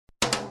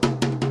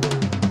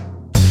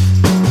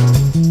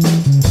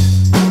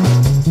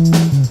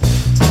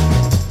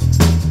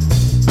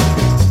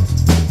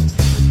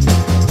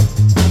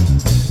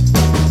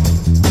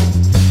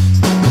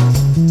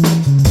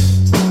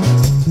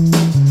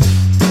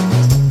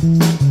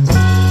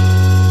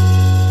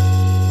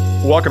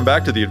Welcome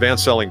back to the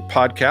Advanced Selling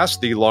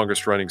Podcast, the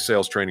longest running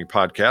sales training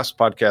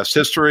podcast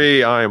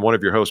history. I am one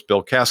of your hosts,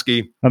 Bill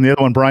Caskey. I'm the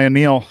other one, Brian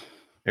Neal.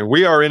 And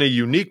we are in a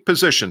unique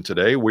position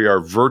today. We are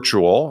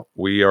virtual.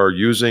 We are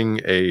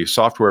using a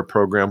software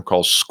program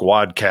called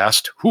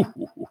Squadcast.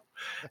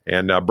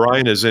 And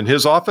Brian is in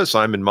his office.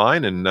 I'm in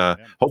mine. And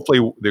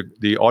hopefully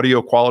the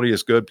audio quality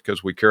is good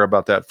because we care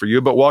about that for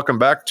you. But welcome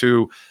back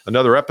to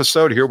another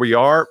episode. Here we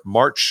are,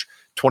 March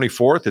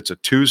 24th. It's a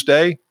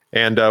Tuesday.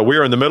 And we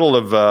are in the middle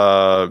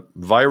of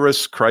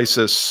virus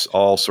crisis,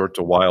 all sorts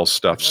of wild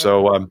stuff.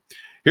 So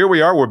here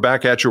we are. We're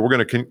back at you. We're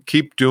going to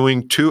keep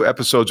doing 2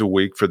 episodes a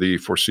week for the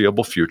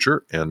foreseeable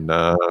future. And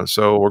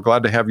so we're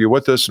glad to have you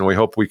with us. And we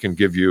hope we can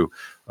give you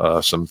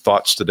some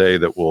thoughts today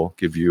that will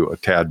give you a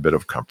tad bit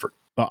of comfort.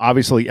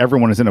 Obviously,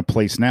 everyone is in a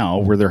place now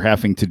where they're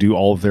having to do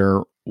all of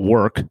their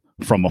work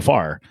from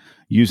afar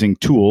using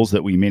tools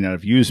that we may not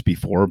have used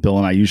before. Bill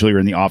and I usually are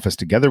in the office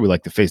together. We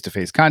like the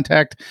face-to-face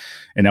contact.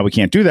 And now we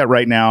can't do that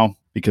right now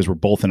because we're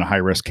both in a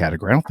high-risk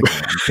category. I don't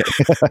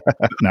think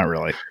not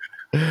really.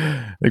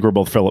 I think we're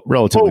both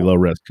relatively low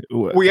risk.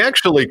 We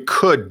actually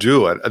could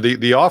do it.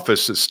 The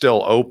office is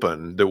still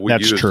open that we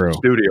use in the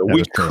studio.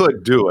 We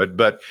could do it,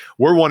 but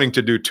we're wanting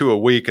to do 2 a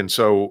week. And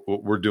so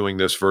we're doing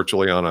this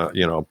virtually on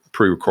a,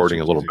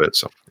 pre-recording a little bit.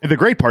 So the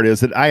great part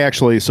is that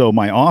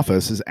my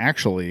office is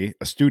actually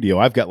a studio.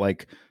 I've got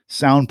like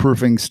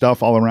soundproofing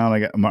stuff all around. I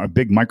got my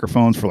big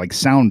microphones for like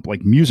sound,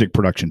 like music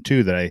production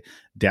too, that I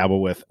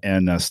dabble with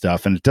and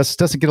stuff. And it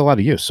doesn't get a lot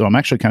of use. So I'm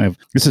actually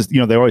this is,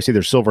 they always say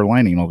there's silver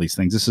lining and all these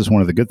things. This is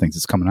one of the good things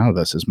that's coming out of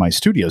this is my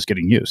studio's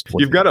getting used.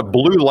 You've got a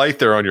blue light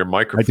there on your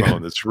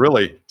microphone. It's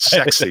really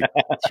sexy.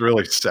 It's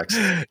really sexy.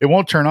 It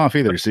won't turn off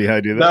either. See how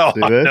I do that?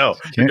 No.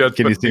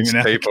 Can you see me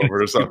now? Tape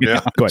over or something.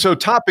 Yeah. So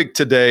topic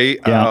today,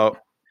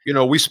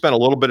 we spent a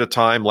little bit of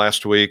time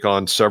last week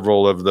on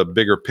several of the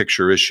bigger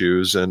picture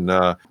issues. And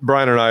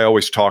Brian and I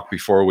always talk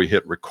before we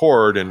hit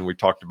record, and we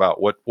talked about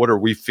what are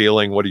we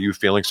feeling? What are you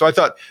feeling? So I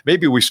thought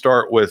maybe we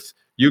start with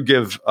you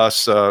give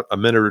us a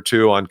minute or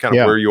two on kind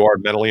of where you are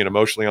mentally and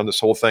emotionally on this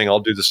whole thing.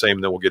 I'll do the same,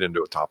 and then we'll get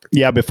into a topic.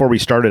 Yeah, before we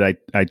started,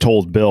 I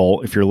told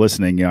Bill, if you're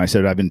listening, I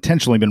said I've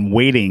intentionally been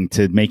waiting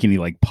to make any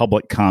like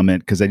public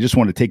comment because I just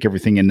want to take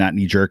everything in, not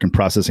knee jerk and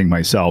processing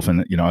myself.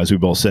 And as we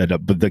both said,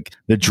 but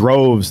the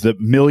droves, the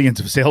millions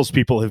of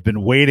salespeople have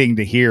been waiting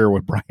to hear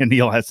what Brian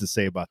Neal has to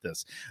say about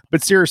this.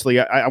 But seriously,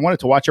 I wanted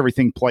to watch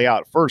everything play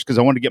out first because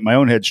I wanted to get my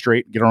own head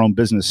straight, get our own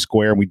business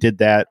square. And we did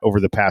that over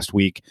the past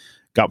week.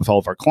 Got with all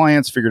of our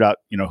clients, figured out,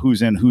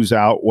 who's in, who's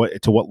out,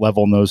 to what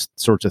level and those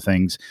sorts of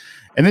things.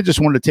 And then just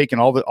wanted to take in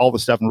all the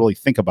stuff and really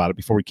think about it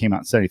before we came out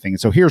and said anything.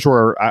 And so here's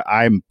where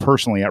I'm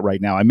personally at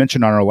right now. I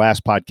mentioned on our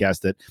last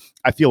podcast that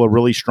I feel a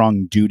really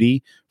strong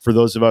duty for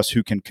those of us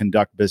who can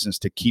conduct business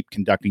to keep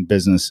conducting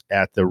business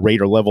at the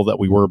rate or level that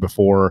we were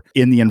before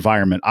in the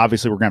environment.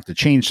 Obviously, we're going to have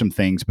to change some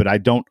things, but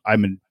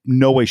I'm in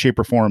no way, shape,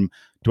 or form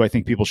do I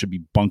think people should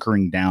be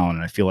bunkering down.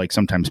 And I feel like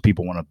sometimes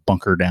people want to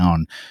bunker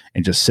down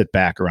and just sit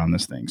back around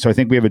this thing. So I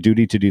think we have a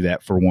duty to do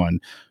that for one.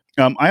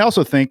 I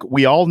also think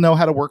we all know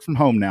how to work from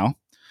home now.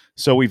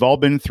 So we've all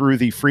been through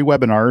the free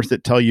webinars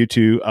that tell you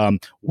to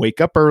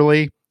wake up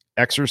early,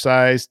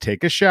 exercise,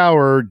 take a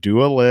shower,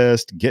 do a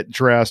list, get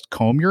dressed,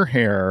 comb your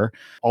hair,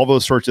 all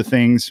those sorts of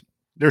things.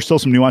 There's still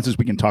some nuances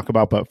we can talk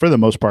about, but for the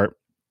most part,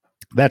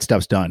 that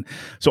stuff's done.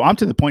 So I'm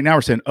to the point now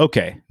we're saying,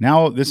 okay,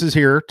 now this is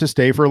here to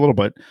stay for a little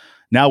bit.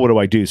 Now what do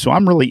I do? So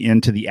I'm really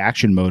into the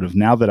action mode of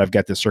now that I've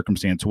got this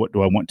circumstance, what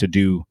do I want to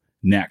do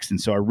next? And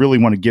so I really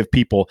want to give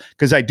people,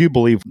 because I do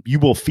believe you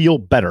will feel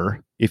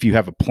better if you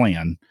have a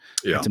plan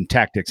and some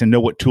tactics and know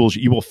what tools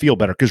you will feel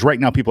better. Because right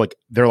now people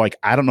they're like,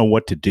 I don't know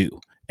what to do.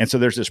 And so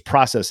there's this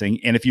processing.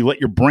 And if you let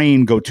your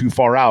brain go too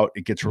far out,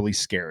 it gets really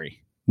scary.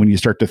 When you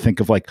start to think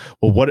of what,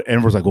 and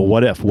everyone's like, well,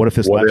 what if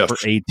this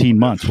lasts for 18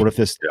 months? What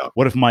if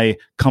what if my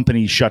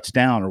company shuts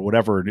down or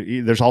whatever?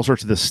 There's all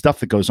sorts of this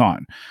stuff that goes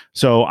on.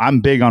 So I'm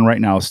big on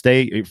right now,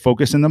 stay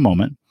focused in the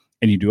moment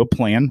and you do a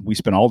plan. We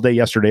spent all day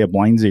yesterday at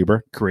Blind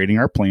Zebra creating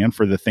our plan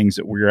for the things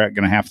that we're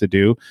going to have to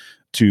do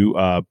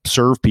to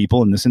serve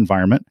people in this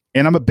environment.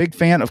 And I'm a big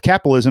fan of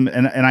capitalism.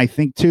 And I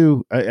think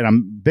too, and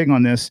I'm big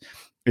on this,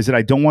 is that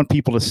I don't want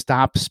people to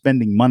stop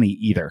spending money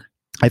either.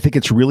 I think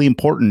it's really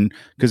important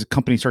because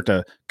companies start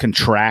to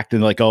contract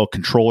and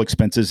control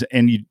expenses,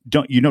 and you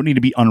don't need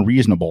to be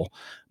unreasonable.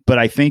 But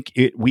I think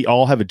we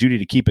all have a duty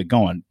to keep it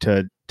going,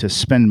 to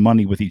spend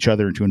money with each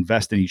other and to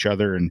invest in each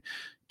other and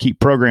keep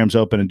programs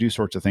open and do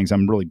sorts of things.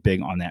 I'm really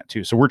big on that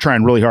too. So we're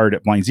trying really hard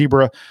at Blind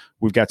Zebra.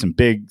 We've got some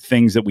big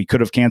things that we could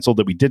have canceled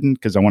that we didn't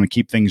because I want to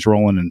keep things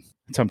rolling. And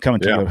so I'm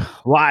coming to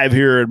you live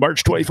here at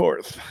March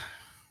 24th.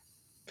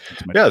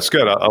 Yeah, it's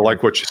good. I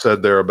like what you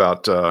said there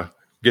about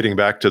getting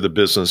back to the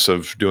business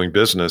of doing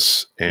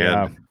business.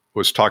 And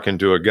was talking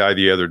to a guy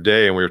the other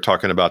day, and we were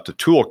talking about the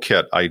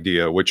toolkit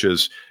idea, which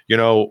is,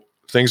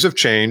 things have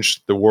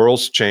changed. The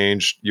world's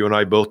changed. You and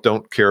I both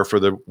don't care for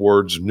the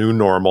words new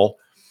normal.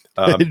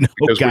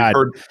 Because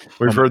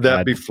we've heard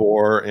that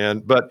before.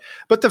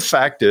 But the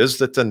fact is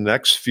that the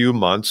next few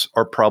months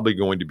are probably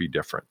going to be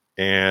different.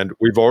 And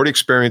we've already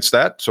experienced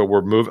that. So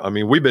we're moving. I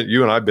mean,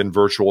 you and I have been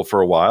virtual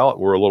for a while.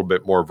 We're a little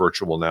bit more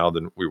virtual now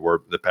than we were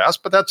in the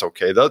past, but that's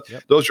okay.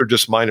 Those are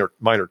just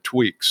minor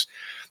tweaks.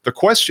 The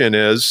question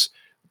is,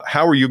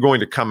 how are you going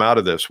to come out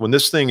of this when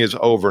this thing is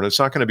over? And it's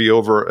not going to be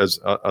over as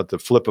at the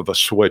flip of a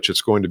switch.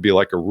 It's going to be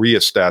like a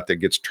rheostat that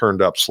gets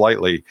turned up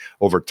slightly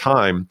over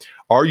time.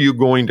 Are you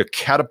going to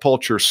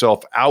catapult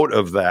yourself out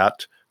of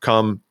that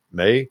come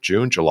May,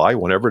 June, July,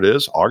 whenever it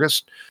is,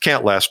 August?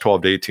 Can't last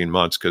 12 to 18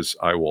 months because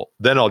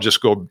I'll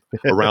just go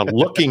around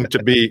looking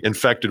to be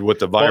infected with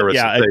the virus.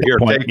 Well, and say, here,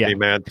 take me,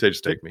 man.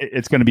 Just take me.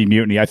 It's going to be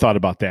mutiny. I thought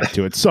about that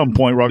too. At some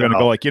point, we're all going to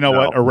go like,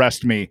 what?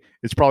 Arrest me.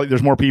 It's probably,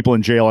 there's more people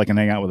in jail. I can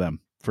hang out with them.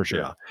 For sure.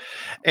 Yeah.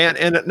 And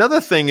another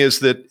thing is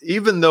that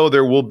even though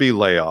there will be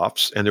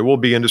layoffs and there will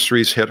be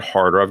industries hit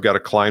harder, I've got a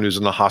client who's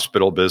in the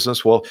hospital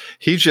business. Well,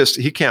 he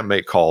can't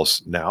make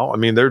calls now. I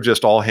mean, they're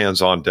just all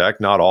hands on deck,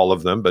 not all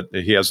of them, but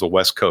he has the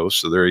West Coast.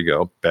 So there you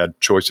go. Bad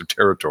choice of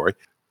territory.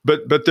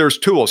 But there's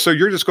tools. So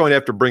you're just going to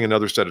have to bring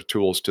another set of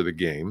tools to the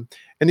game.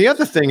 And the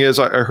other thing is,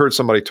 I heard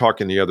somebody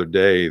talking the other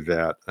day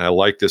that I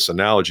like this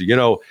analogy.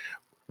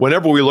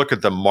 Whenever we look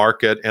at the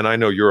market, and I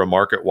know you're a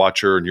market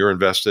watcher and you're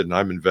invested and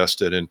I'm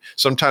invested, and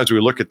sometimes we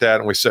look at that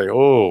and we say,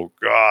 "Oh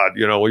God,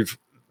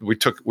 we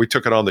took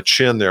it on the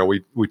chin there.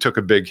 We took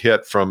a big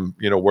hit from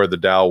where the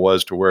Dow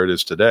was to where it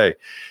is today."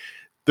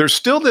 There's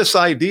still this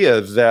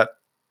idea that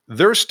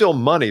there's still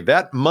money.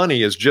 That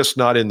money is just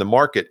not in the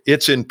market.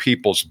 It's in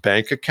people's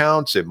bank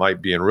accounts. It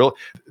might be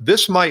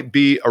this might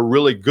be a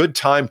really good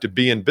time to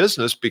be in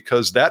business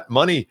because that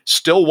money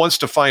still wants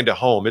to find a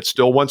home. It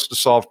still wants to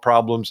solve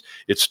problems.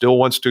 It still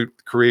wants to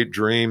create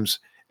dreams.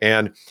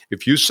 And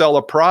if you sell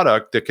a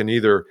product that can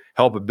either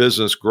help a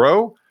business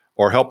grow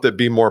or help it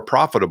be more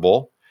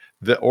profitable,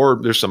 or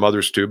there's some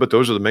others too, but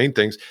those are the main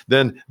things,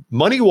 then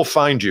money will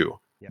find you.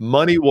 Yep.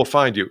 Money will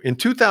find you. In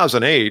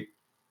 2008,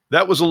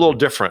 that was a little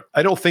different.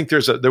 I don't think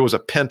there was a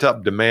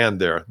pent-up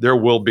demand there. There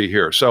will be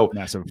here. So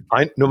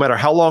no matter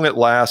how long it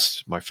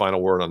lasts, my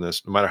final word on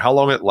this, no matter how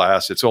long it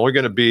lasts, it's only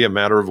going to be a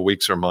matter of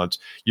weeks or months.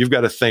 You've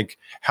got to think,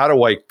 how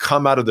do I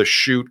come out of the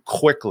chute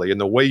quickly? And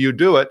the way you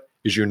do it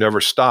is you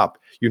never stop.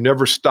 You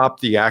never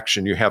stop the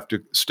action. You have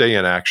to stay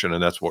in action.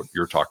 And that's what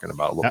you're talking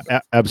about a little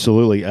bit.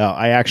 Absolutely.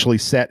 I actually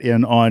sat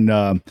in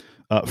on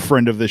a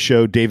friend of the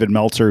show, David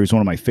Meltzer, who's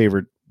one of my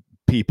favorite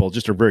people,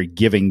 just a very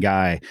giving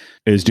guy,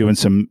 is doing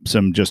some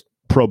just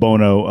pro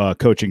bono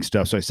coaching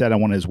stuff. So I sat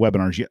on one of his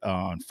webinars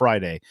on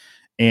Friday,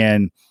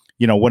 and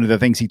one of the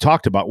things he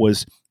talked about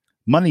was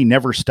money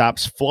never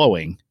stops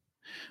flowing.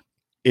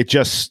 It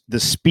just,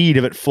 the speed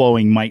of it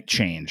flowing might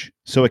change,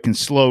 so it can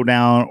slow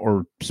down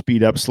or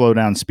speed up, slow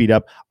down, speed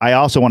up. I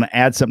also want to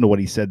add something to what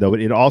he said, though.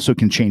 It also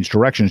can change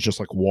directions, just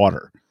like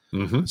water.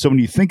 Mm-hmm. So when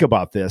you think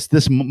about this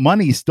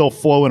money is still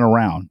flowing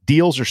around.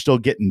 Deals are still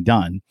getting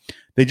done.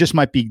 They just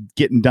might be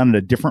getting done at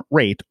a different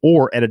rate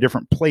or at a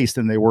different place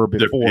than they were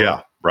before.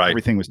 Yeah, right.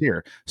 Everything was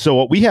here. So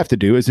what we have to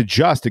do is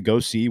adjust to go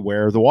see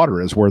where the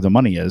water is, where the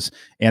money is,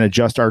 and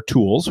adjust our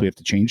tools. We have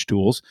to change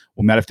tools.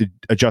 We might have to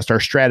adjust our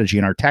strategy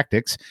and our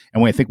tactics.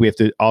 And I think we have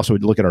to also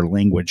look at our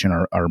language and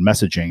our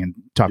messaging and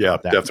talk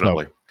about that.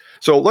 Definitely.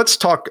 So let's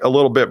talk a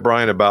little bit,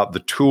 Brian, about the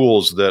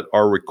tools that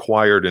are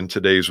required in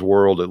today's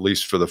world, at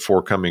least for the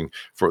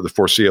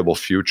foreseeable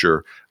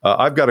future.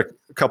 I've got a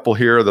couple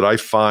here that I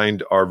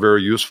find are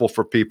very useful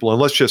for people.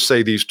 And let's just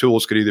say these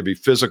tools could either be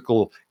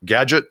physical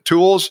gadget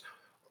tools,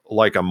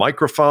 like a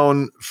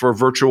microphone for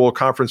virtual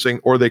conferencing,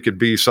 or they could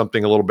be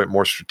something a little bit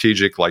more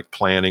strategic, like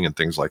planning and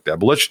things like that.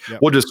 But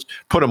we'll just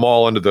put them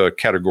all into the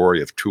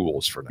category of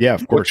tools for now. Yeah,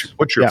 of course.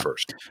 What's your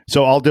first?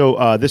 So I'll do.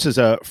 This is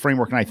a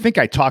framework, and I think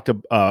I talked.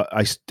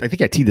 I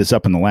think I teed this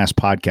up in the last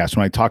podcast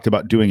when I talked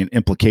about doing an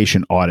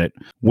implication audit,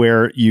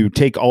 where you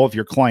take all of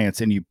your clients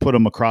and you put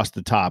them across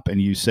the top,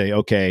 and you say,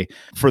 okay,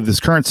 for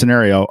this current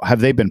scenario, have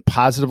they been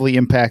positively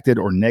impacted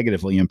or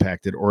negatively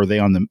impacted, or are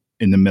they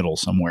in the middle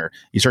somewhere?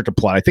 You start to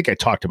plot. I think I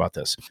talked about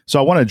this. So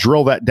I want to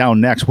drill that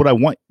down next.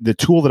 The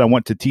tool that I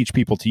want to teach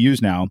people to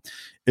use now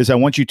is I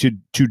want you to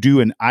do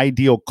an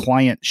ideal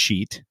client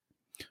sheet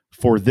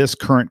for this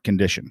current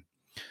condition.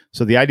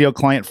 So the ideal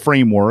client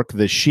framework,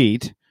 the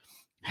sheet,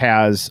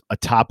 has a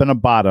top and a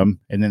bottom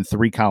and then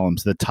 3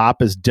 columns. The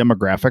top is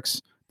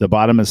demographics, the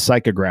bottom is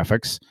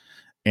psychographics,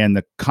 and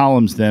the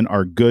columns then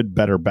are good,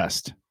 better,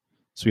 best.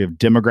 So we have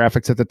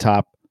demographics at the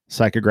top,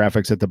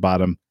 psychographics at the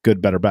bottom,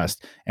 good, better,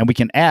 best. And we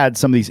can add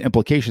some of these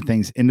implication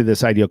things into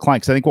this ideal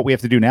client. Because I think what we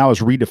have to do now is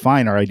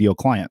redefine our ideal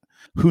client.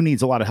 Who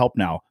needs a lot of help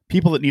now?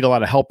 People that need a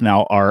lot of help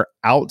now are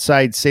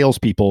outside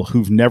salespeople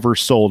who've never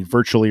sold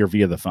virtually or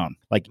via the phone.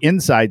 Like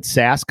inside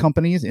SaaS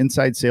companies,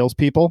 inside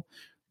salespeople,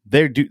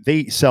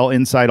 they sell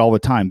inside all the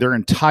time. Their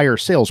entire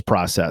sales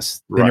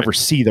process, they never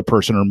see the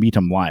person or meet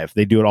them live.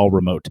 They do it all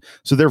remote.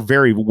 So they're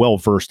very well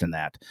versed in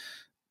that.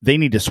 They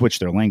need to switch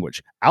their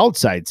language.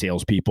 Outside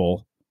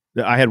salespeople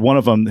I had one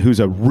of them who's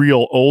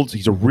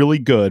he's a really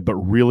good, but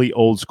really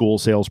old school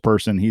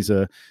salesperson. He's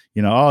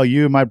oh,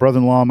 you, my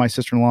brother-in-law, my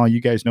sister-in-law,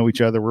 you guys know each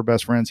other. We're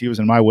best friends. He was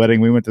in my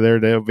wedding. We went to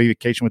their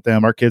vacation with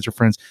them. Our kids are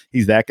friends.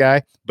 He's that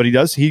guy, but he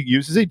does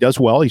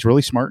well. He's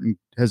really smart and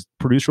has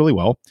produced really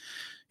well.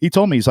 He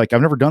told me, he's like,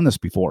 I've never done this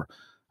before.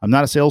 I'm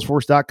not a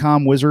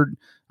Salesforce.com wizard.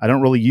 I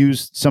don't really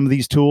use some of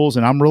these tools,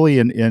 and I'm really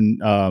on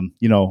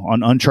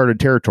uncharted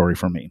territory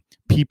for me.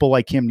 People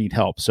like him need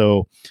help.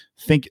 So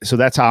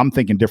that's how I'm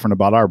thinking different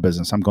about our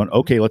business. I'm going,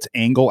 okay, let's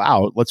angle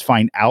out. Let's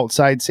find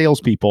outside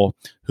salespeople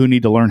who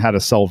need to learn how to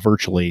sell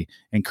virtually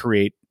and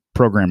create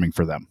programming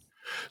for them.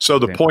 So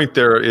the point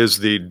there is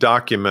the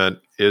document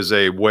is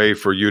a way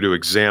for you to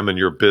examine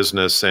your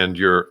business and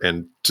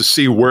to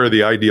see where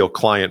the ideal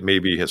client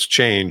maybe has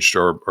changed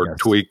or yes.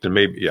 tweaked, and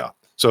maybe, yeah.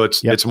 So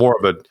it's more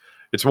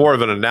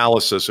of an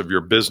analysis of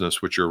your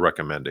business, which you're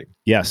recommending.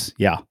 Yes.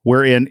 Yeah.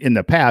 Where in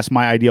the past,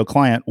 my ideal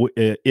client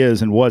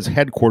is and was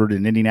headquartered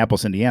in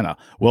Indianapolis, Indiana.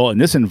 Well, in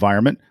this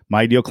environment,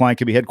 my ideal client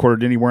could be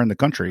headquartered anywhere in the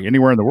country,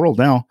 anywhere in the world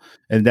now.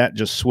 And that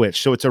just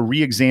switched. So it's a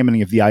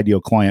re-examining of the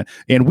ideal client.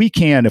 And we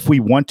can, if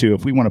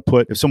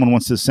someone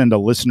wants to send a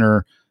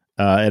listener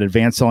at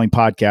Advanced Selling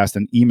Podcast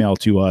an email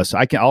to us,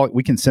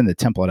 we can send the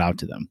template out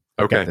to them.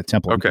 Okay. The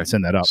template. Okay.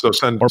 Send that up. So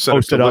send it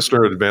to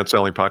listener at Advanced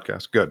Selling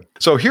Podcast. Good.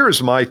 So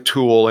here's my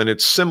tool, and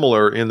it's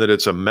similar in that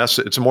it's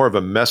it's more of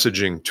a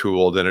messaging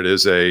tool than it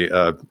is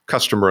a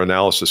customer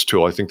analysis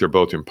tool. I think they're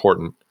both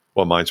important.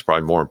 Well, mine's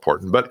probably more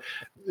important, but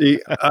the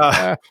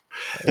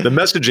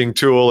messaging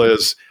tool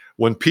is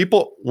when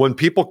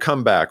people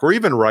come back, or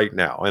even right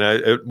now,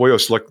 and we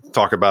always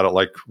talk about it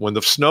like when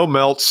the snow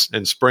melts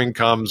and spring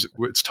comes,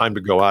 it's time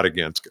to go out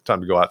again. It's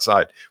time to go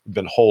outside. We've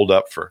been holed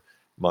up for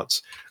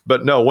months.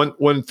 But no,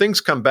 when things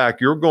come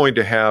back, you're going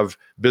to have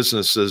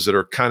businesses that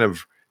are kind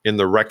of in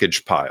the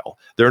wreckage pile.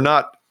 They're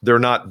not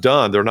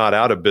done. They're not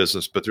out of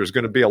business, but there's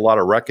going to be a lot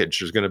of wreckage.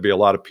 There's going to be a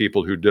lot of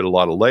people who did a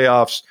lot of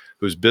layoffs,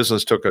 whose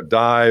business took a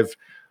dive.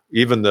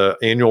 Even the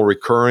annual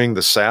recurring,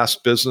 the SaaS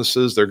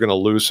businesses, they're going to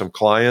lose some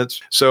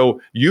clients. So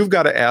you've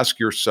got to ask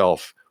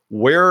yourself,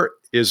 where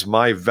is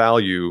my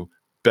value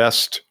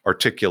best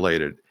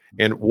articulated?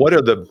 And what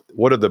are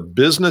the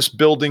business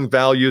building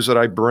values that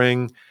I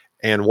bring?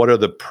 And what are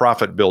the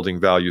profit building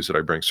values that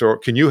I bring? So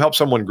can you help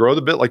someone grow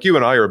the bit? Like you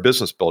and I are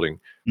business building.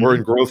 We're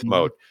in growth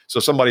mode. So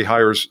somebody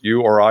hires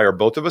you or I or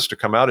both of us to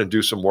come out and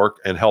do some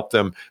work and help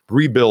them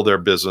rebuild their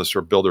business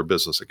or build their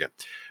business again.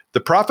 The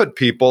profit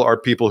people are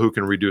people who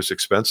can reduce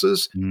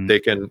expenses. They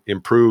can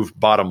improve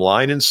bottom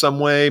line in some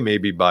way,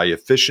 maybe by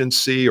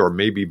efficiency or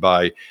maybe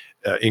by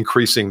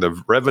increasing the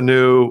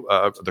revenue,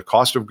 the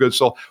cost of goods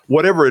sold,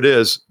 whatever it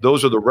is.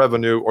 Those are the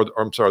revenue,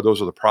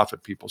 those are the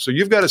profit people. So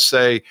you've got to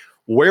say,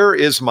 where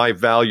is my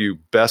value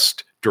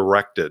best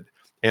directed?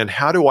 And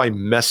how do I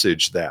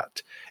message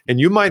that? And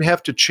you might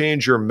have to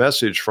change your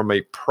message from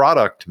a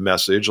product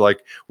message,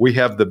 like we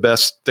have the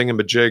best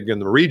thingamajig in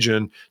the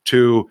region,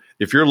 to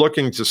if you're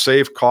looking to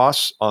save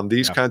costs on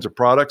these kinds of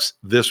products,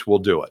 this will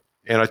do it.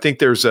 And I think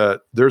there's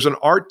an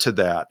art to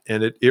that.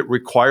 And it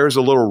requires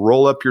a little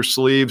roll up your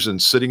sleeves and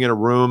sitting in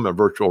a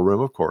virtual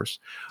room, of course,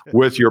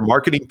 with your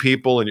marketing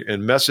people and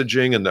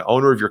messaging and the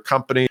owner of your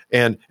company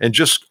and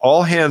just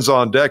all hands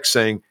on deck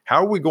saying,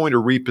 how are we going to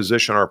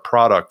reposition our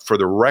product for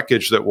the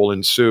wreckage that will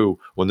ensue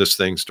when this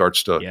thing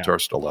starts to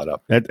let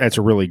up? That's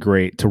a really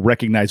great to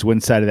recognize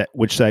which side,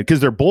 because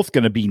they're both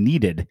going to be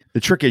needed. The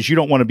trick is you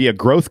don't want to be a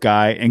growth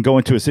guy and go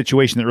into a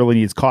situation that really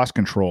needs cost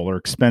control or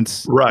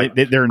expense. Right.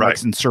 They're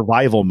in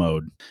survival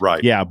mode.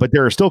 Right. Yeah. But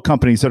there are still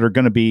companies that are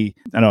going to be,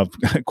 I know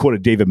I've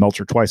quoted David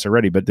Meltzer twice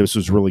already, but this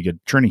was really good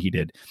training he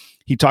did.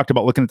 He talked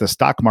about looking at the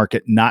stock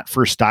market, not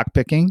for stock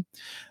picking,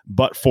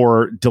 but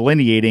for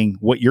delineating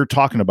what you're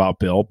talking about,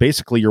 Bill.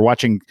 Basically, you're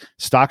watching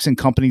stocks and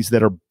companies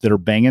that are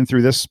banging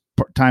through this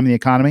time in the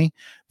economy.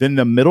 Then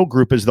the middle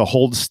group is the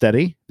hold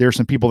steady. There are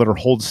some people that are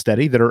hold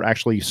steady that are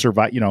actually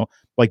survive,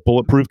 like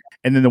bulletproof.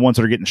 And then the ones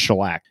that are getting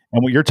shellacked.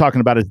 And what you're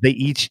talking about is they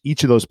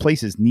each of those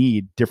places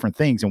need different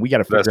things, and we got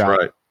to figure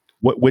out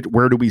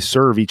where do we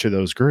serve each of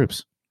those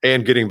groups.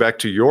 And getting back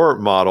to your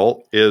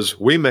model is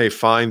we may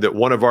find that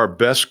one of our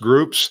best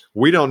groups,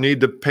 we don't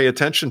need to pay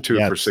attention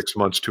to for 6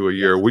 months to a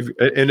year.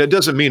 And it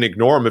doesn't mean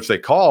ignore them if they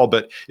call,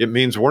 but it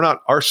means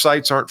our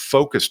sights aren't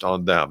focused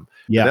on them.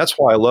 Yeah. And that's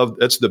why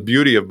that's the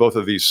beauty of both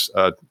of these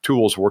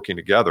tools working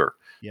together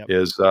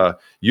is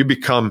you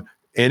become,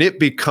 and it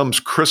becomes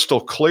crystal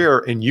clear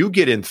and you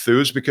get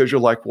enthused because you're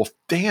like, well,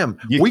 damn,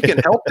 we can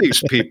help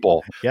these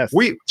people. Yes.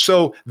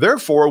 So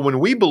therefore, when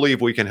we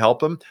believe we can help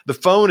them, the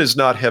phone is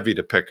not heavy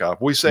to pick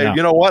up. We say,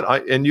 you know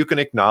what? And you can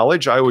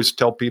acknowledge. I always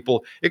tell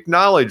people,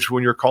 acknowledge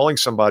when you're calling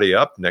somebody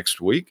up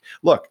next week.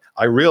 Look,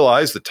 I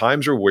realize the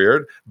times are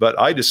weird, but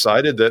I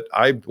decided that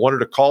I wanted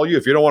to call you.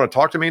 If you don't want to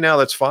talk to me now,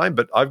 that's fine.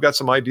 But I've got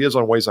some ideas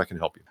on ways I can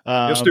help you.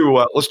 Let's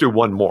do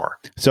one more.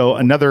 So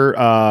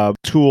another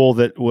tool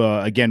that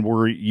again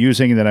we're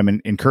using that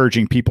I'm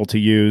encouraging people to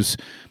use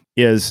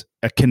is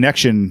a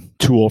connection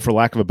tool, for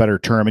lack of a better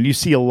term. And you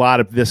see a lot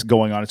of this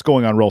going on. It's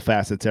going on real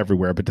fast. It's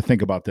everywhere. But to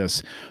think about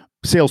this,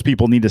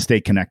 salespeople need to stay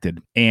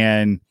connected.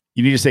 And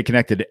you need to stay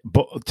connected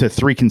to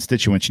three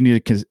constituents. You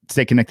need to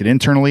stay connected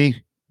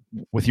internally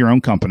with your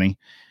own company,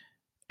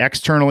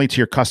 externally to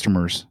your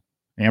customers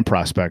and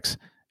prospects,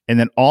 and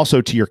then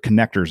also to your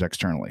connectors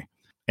externally.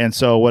 And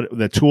so what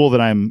the tool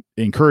that I'm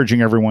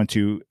encouraging everyone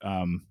to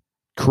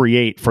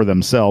create for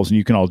themselves, and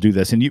you can all do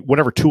this, and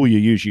whatever tool you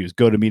use,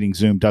 GoToMeeting,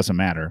 Zoom, doesn't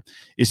matter,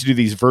 is to do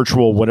these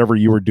virtual, whatever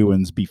you were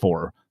doing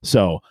before.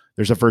 So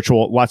there's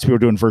lots of people are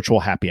doing virtual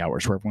happy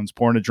hours where everyone's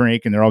pouring a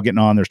drink and they're all getting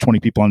on. There's 20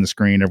 people on the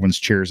screen. Everyone's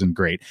cheers and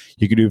great.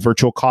 You can do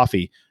virtual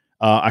coffee.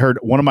 I heard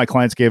one of my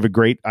clients gave a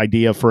great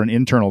idea for an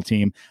internal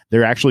team.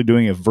 They're actually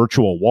doing a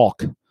virtual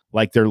walk.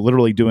 Like they're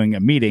literally doing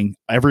a meeting.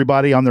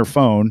 Everybody on their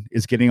phone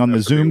is getting on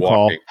the Zoom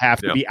call, have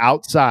to be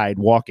outside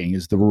walking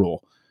is the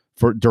rule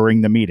for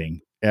during the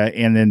meeting.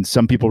 And then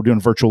some people are doing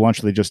virtual lunch.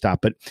 They just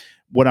stop. But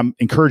what I'm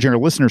encouraging our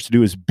listeners to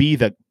do is be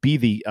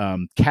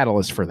the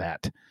catalyst for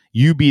that.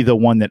 You be the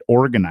one that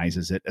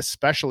organizes it,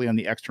 especially on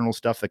the external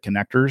stuff, the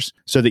connectors,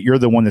 so that you're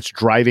the one that's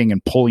driving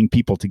and pulling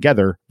people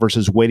together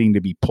versus waiting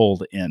to be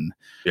pulled in.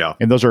 Yeah.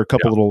 And those are a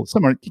couple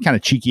some are kind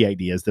of cheeky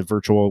ideas, the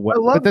virtual. I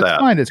love but that's that.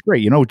 fine. It's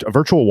great. A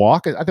virtual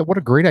walk. I thought, what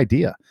a great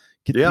idea.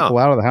 Get people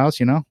out of the house,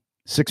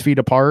 6 feet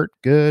apart.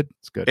 Good.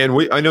 It's good. And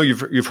I know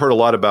you've heard a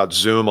lot about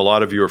Zoom. A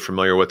lot of you are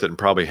familiar with it and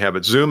probably have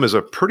it. Zoom is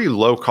a pretty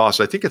low cost.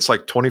 I think it's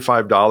like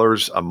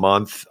 $25 a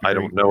month. I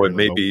don't know. It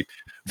may be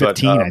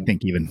 15, I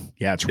think even.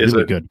 Yeah, it's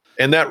really good.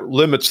 And that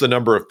limits the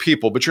number of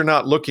people, but you're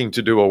not looking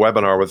to do a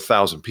webinar with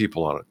 1,000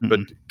 people on it. But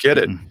get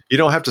it. You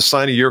don't have to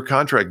sign a year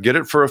contract. Get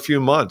it for a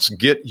few months.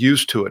 Get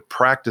used to it.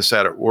 Practice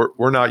at it.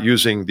 We're not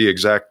using the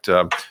exact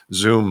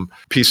Zoom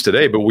piece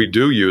today, but we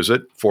do use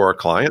it for our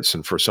clients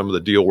and for some of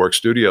the deal work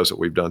studios that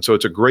we've done. So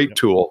it's a great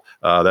tool.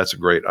 That's a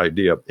great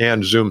idea.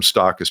 And Zoom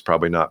stock is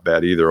probably not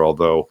bad either,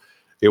 although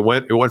it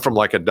went from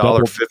like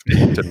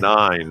 $1.50 to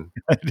 $9.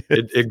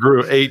 It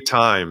grew 8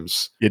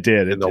 times. It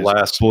did in the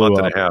last month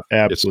and a half.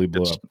 Absolutely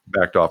blew up.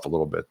 Backed off a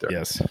little bit there.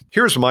 Yes.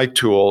 Here's my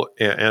tool,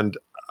 and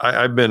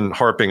I've been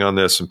harping on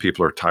this, and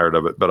people are tired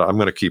of it, but I'm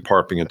going to keep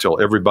harping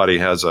until everybody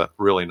has a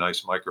really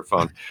nice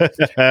microphone.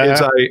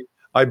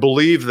 I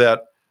believe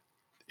that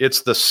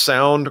it's the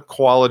sound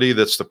quality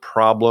that's the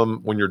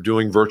problem when you're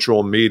doing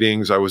virtual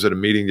meetings. I was at a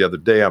meeting the other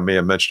day. I may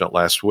have mentioned it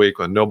last week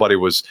when everybody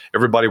was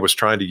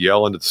trying to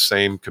yell into the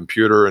same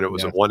computer, and it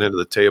was at one end of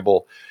the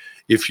table.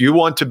 If you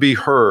want to be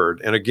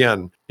heard, and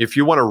again, if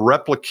you want to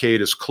replicate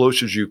as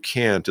close as you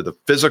can to the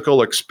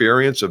physical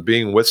experience of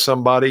being with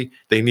somebody,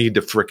 they need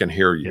to frickin'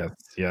 hear you.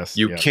 Yes.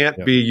 You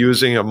can't be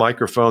using a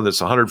microphone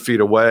that's 100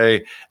 feet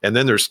away, and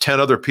then there's 10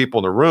 other people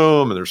in the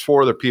room, and there's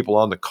 4 other people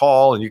on the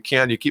call, and you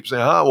keep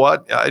saying,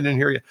 what? I didn't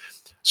hear you.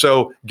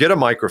 So get a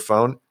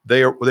microphone.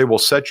 They will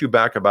set you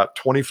back about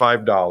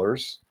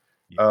 $25.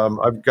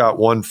 I've got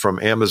one from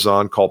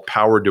Amazon called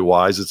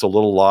PowerDuwise. It's a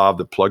little lav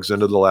that plugs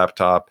into the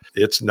laptop.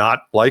 It's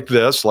not like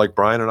this, like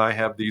Brian and I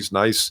have these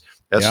nice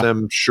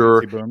SM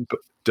Shure.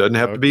 Doesn't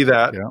have to be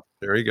that. Yeah.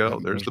 There you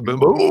go. There's the boom.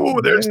 Oh,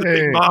 there's the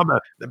big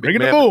mama. The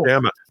big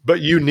mama.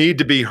 But you need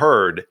to be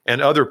heard,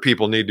 and other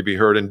people need to be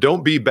heard. And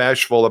don't be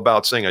bashful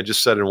about saying, I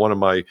just said in one of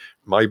my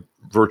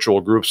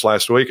virtual groups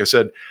last week, I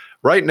said,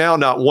 right now,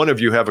 not one of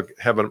you have a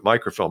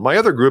microphone. My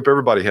other group,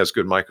 everybody has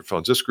good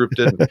microphones. This group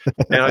didn't.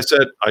 And I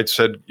said,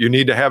 you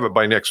need to have it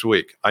by next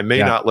week. I may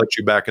not let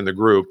you back in the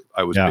group.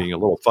 I was being a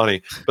little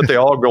funny, but they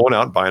all are going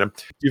out and buying them.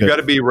 You've got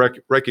to be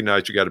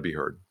recognized. You got to be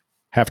heard.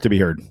 Have to be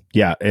heard.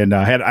 Yeah. And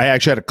I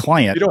actually had a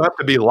client. You don't have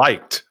to be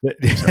liked.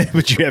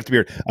 But you have to be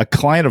heard. A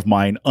client of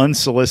mine,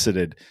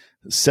 unsolicited,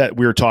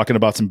 we were talking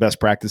about some best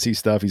practice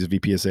stuff. He's a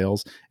VP of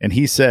sales. And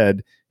he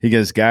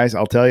goes, guys,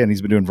 I'll tell you, and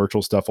he's been doing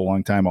virtual stuff a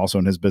long time also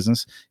in his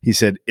business. He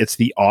said, it's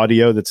the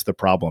audio that's the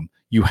problem.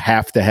 You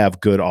have to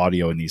have good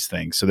audio in these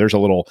things. So there's a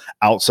little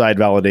outside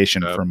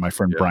validation from my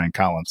friend Brian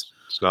Collins.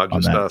 It's not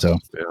just us. So,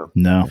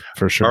 no,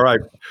 for sure. All right.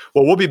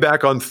 Well, we'll be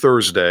back on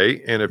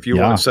Thursday. And if you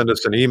want to send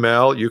us an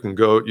email, you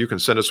can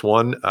send us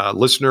one,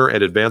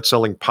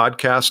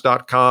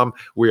 listener@advancedsellingpodcast.com.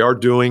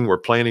 We're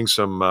planning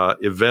some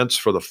events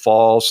for the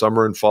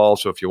summer and fall.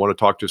 So if you want to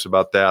talk to us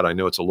about that, I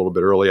know it's a little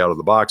bit early out of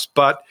the box,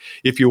 but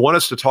if you want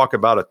us to talk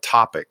about a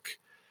topic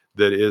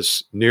that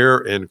is near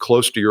and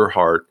close to your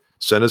heart,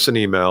 send us an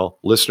email,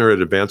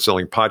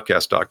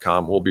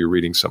 listener@advancedsellingpodcast.com. We'll be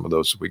reading some of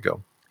those as we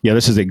go. Yeah,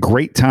 this is a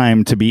great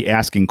time to be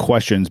asking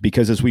questions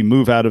because as we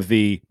move out of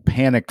the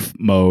panic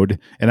mode,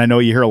 and I know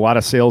you hear a lot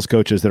of sales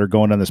coaches that are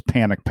going on this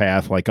panic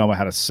path, like,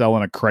 how to sell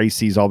in a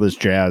crisis, all this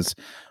jazz.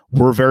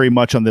 We're very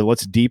much on the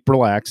let's deep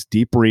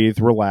breathe,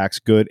 relax,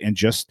 good, and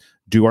just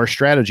do our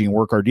strategy and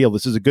work our deal.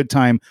 This is a good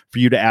time for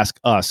you to ask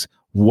us,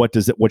 what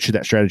should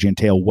that strategy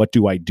entail? What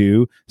do I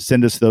do?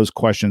 Send us those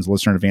questions,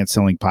 listener at Advanced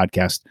Selling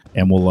Podcast,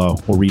 and we'll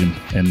read them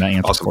and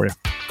answer for you.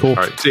 Cool. All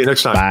right. See you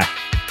next time. Bye.